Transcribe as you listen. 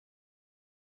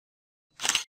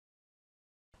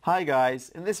Hi guys,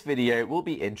 in this video we'll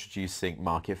be introducing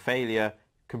market failure,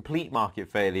 complete market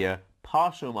failure,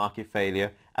 partial market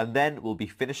failure, and then we'll be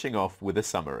finishing off with a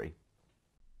summary.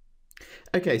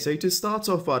 Okay, so to start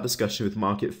off our discussion with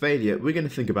market failure, we're going to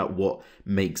think about what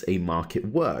makes a market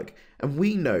work. And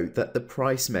we know that the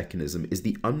price mechanism is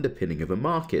the underpinning of a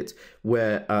market,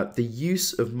 where the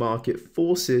use of market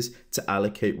forces to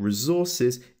allocate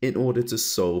resources in order to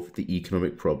solve the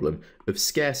economic problem of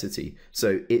scarcity.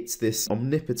 So it's this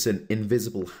omnipotent,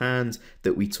 invisible hand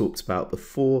that we talked about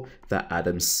before, that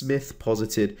Adam Smith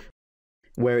posited,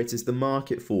 where it is the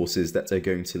market forces that are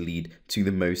going to lead to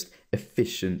the most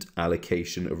efficient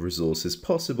allocation of resources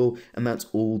possible, and that's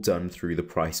all done through the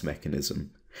price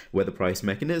mechanism, where the price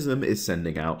mechanism is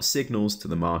sending out signals to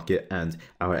the market and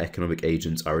our economic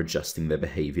agents are adjusting their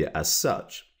behavior as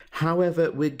such. However,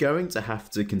 we're going to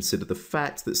have to consider the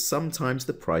fact that sometimes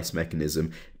the price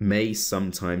mechanism may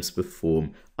sometimes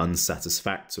perform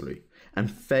unsatisfactorily and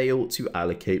fail to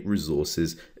allocate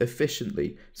resources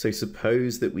efficiently. So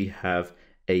suppose that we have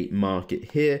a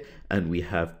market here and we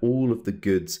have all of the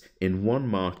goods in one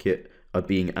market are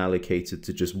being allocated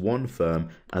to just one firm,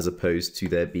 as opposed to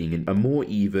there being a more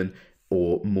even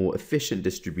or more efficient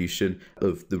distribution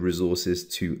of the resources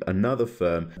to another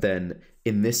firm. Then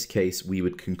in this case we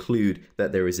would conclude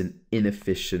that there is an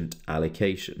inefficient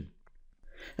allocation.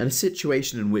 And a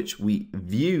situation in which we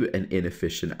view an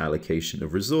inefficient allocation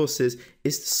of resources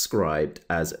is described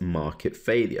as market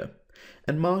failure.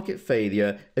 And market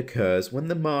failure occurs when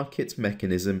the market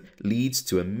mechanism leads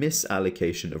to a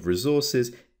misallocation of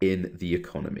resources in the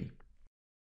economy.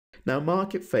 Now,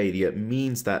 market failure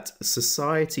means that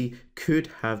society could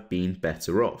have been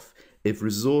better off if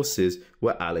resources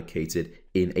were allocated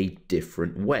in a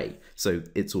different way. So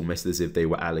it's almost as if they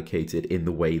were allocated in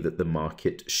the way that the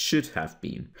market should have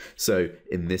been. So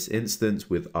in this instance,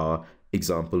 with our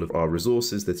example of our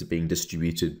resources that are being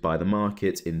distributed by the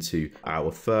market into our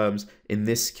firms, in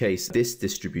this case, this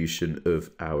distribution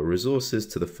of our resources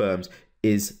to the firms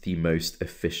is the most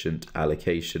efficient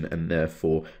allocation, and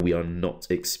therefore we are not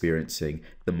experiencing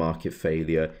the market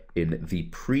failure in the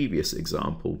previous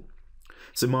example.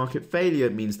 So market failure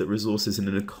means that resources in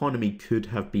an economy could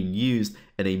have been used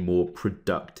in a more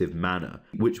productive manner,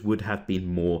 which would have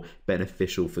been more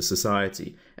beneficial for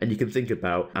society. And you can think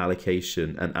about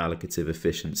allocation and allocative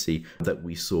efficiency that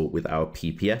we saw with our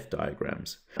PPF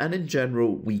diagrams. And in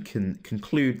general, we can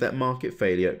conclude that market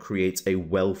failure creates a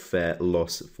welfare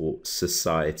loss for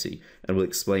society. And we'll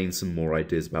explain some more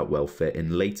ideas about welfare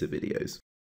in later videos.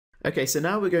 Okay, so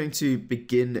now we're going to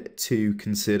begin to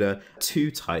consider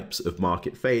two types of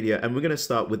market failure, and we're going to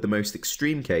start with the most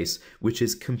extreme case, which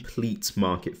is complete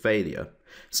market failure.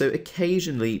 So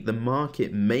occasionally the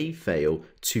market may fail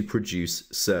to produce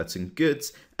certain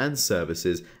goods and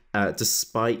services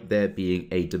despite there being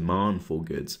a demand for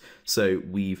goods. So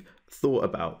we've thought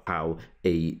about how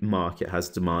a market has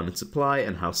demand and supply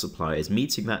and how supply is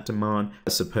meeting that demand.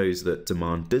 Suppose that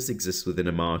demand does exist within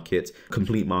a market.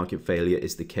 Complete market failure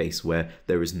is the case where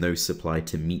there is no supply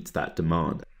to meet that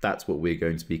demand. That's what we're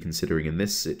going to be considering in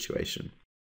this situation.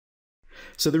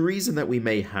 So the reason that we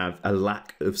may have a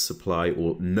lack of supply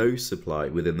or no supply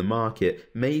within the market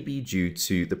may be due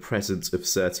to the presence of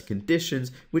certain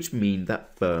conditions which mean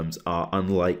that firms are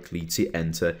unlikely to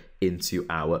enter into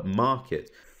our market.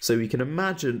 So we can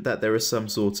imagine that there are some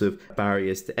sort of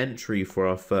barriers to entry for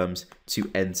our firms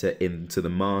to enter into the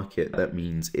market. That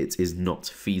means it is not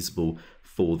feasible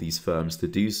for these firms to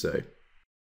do so.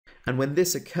 And when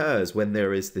this occurs, when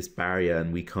there is this barrier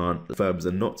and firms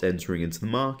are not entering into the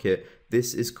market,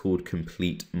 this is called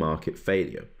complete market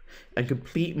failure. And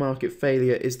complete market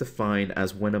failure is defined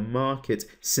as when a market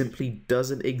simply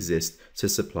doesn't exist to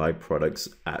supply products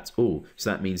at all. So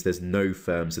that means there's no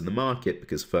firms in the market,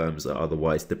 because firms are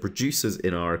otherwise the producers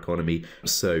in our economy.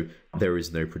 So there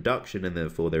is no production and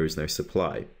therefore there is no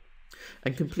supply.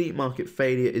 And complete market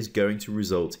failure is going to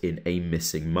result in a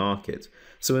missing market.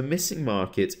 So a missing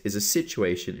market is a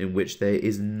situation in which there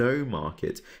is no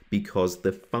market because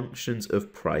the functions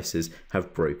of prices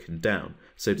have broken down.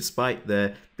 So despite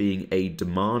there being a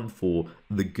demand for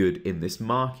the good in this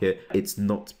market, it's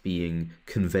not being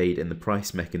conveyed in the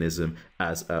price mechanism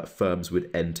as firms would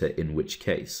enter, in which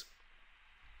case.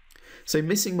 So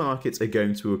missing markets are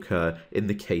going to occur in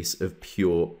the case of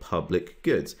pure public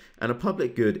goods. And a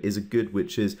public good is a good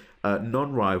which is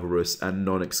non-rivalrous and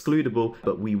non-excludable,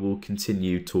 but we will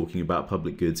continue talking about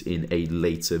public goods in a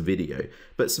later video.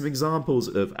 But some examples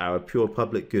of our pure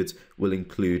public goods will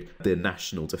include the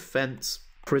national defense,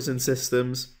 prison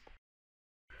systems.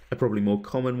 A probably more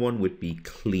common one would be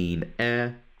clean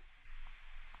air.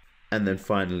 And then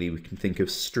finally, we can think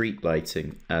of street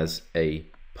lighting as a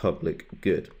public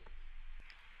good.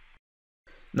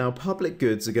 Now, public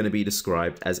goods are going to be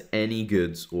described as any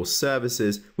goods or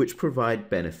services which provide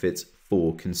benefits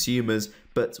for consumers,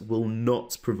 but will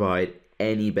not provide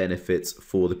any benefits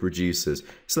for the producers.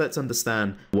 So let's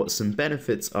understand what some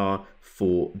benefits are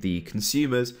for the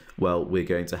consumers. Well,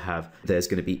 there's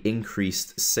going to be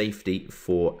increased safety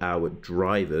for our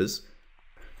drivers,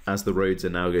 as the roads are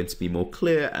now going to be more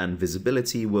clear and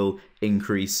visibility will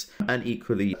increase, and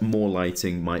equally more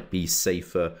lighting might be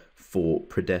safer for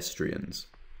pedestrians.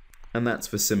 And that's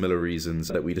for similar reasons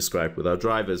that we described with our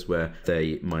drivers, where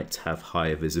they might have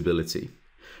higher visibility.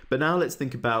 But now let's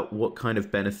think about what kind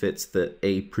of benefits that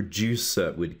a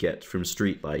producer would get from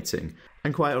street lighting.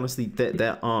 And quite honestly,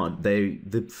 there aren't.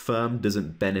 The firm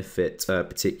doesn't benefit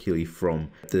particularly from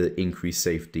the increased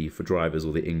safety for drivers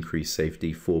or the increased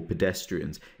safety for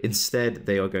pedestrians. Instead,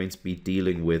 they are going to be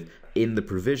dealing with, in the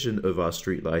provision of our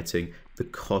street lighting, the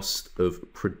cost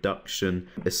of production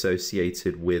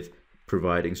associated with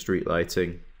providing street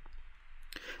lighting.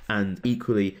 And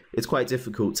equally, it's quite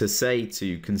difficult to say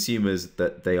to consumers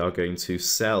that they are going to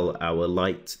sell our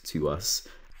light to us.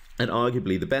 And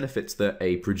arguably, the benefits that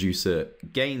a producer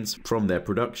gains from their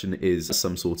production is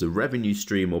some sort of revenue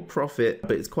stream or profit,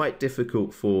 but it's quite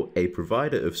difficult for a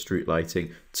provider of street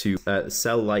lighting to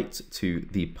sell light to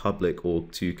the public or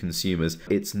to consumers.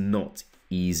 It's not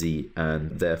easy,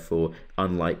 and therefore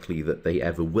unlikely that they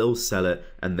ever will sell it,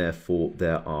 and therefore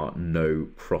there are no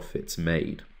profits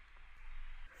made.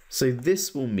 So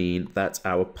this will mean that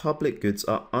our public goods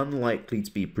are unlikely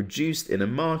to be produced in a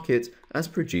market, as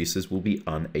producers will be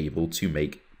unable to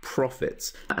make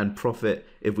profits. And profit,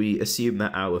 if we assume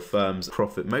that our firm's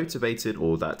profit motivated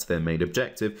or that's their main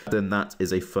objective, then that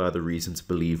is a further reason to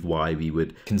believe why we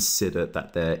would consider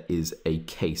that there is a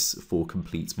case for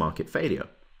complete market failure.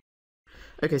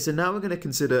 Okay, so now we're going to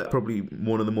consider probably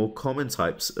one of the more common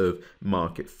types of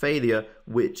market failure,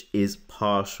 which is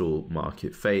partial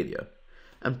market failure.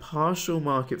 And partial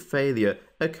market failure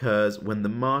occurs when the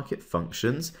market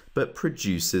functions but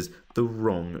produces the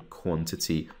wrong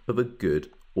quantity of a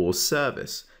good or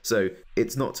service. So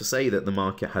it's not to say that the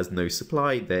market has no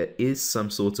supply. There is some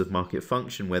sort of market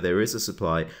function where there is a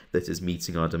supply that is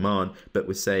meeting our demand, but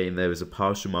we're saying there is a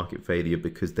partial market failure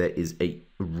because there is a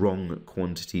wrong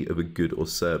quantity of a good or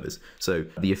service. So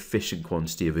the efficient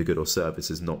quantity of a good or service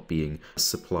is not being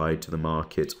supplied to the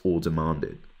market or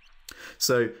demanded.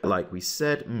 So, like we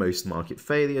said, most market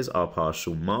failures are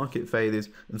partial market failures,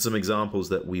 and some examples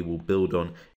that we will build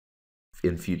on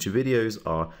in future videos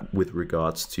are with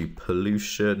regards to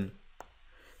pollution,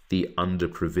 the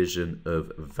under-provision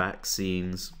of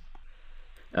vaccines,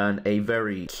 and a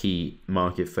very key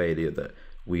market failure that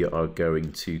we are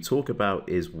going to talk about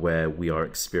is where we are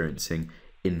experiencing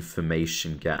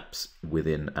information gaps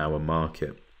within our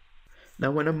market. Now,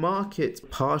 when a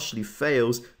market partially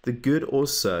fails, the good or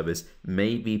service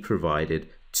may be provided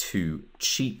too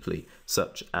cheaply,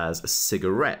 such as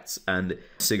cigarettes. And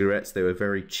cigarettes, they were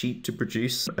very cheap to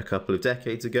produce a couple of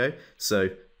decades ago, so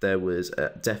there was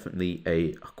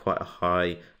definitely quite a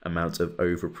high amount of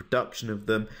overproduction of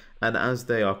them. And as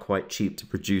they are quite cheap to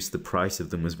produce, the price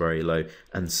of them was very low,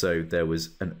 and so there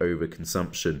was an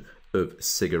overconsumption of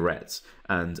cigarettes.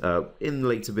 And in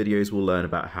later videos we'll learn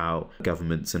about how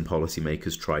governments and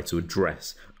policymakers try to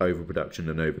address overproduction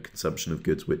and overconsumption of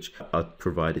goods which are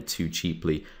provided too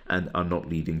cheaply and are not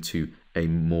leading to a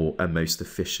most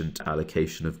efficient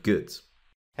allocation of goods.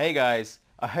 Hey guys,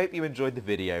 I hope you enjoyed the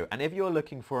video, and if you're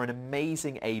looking for an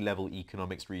amazing A-level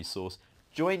economics resource,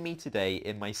 join me today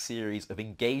in my series of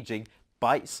engaging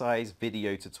bite-sized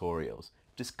video tutorials.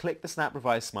 Just click the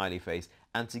SnapRevise smiley face,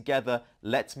 and together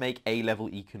let's make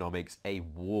A-level economics a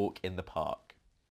walk in the park.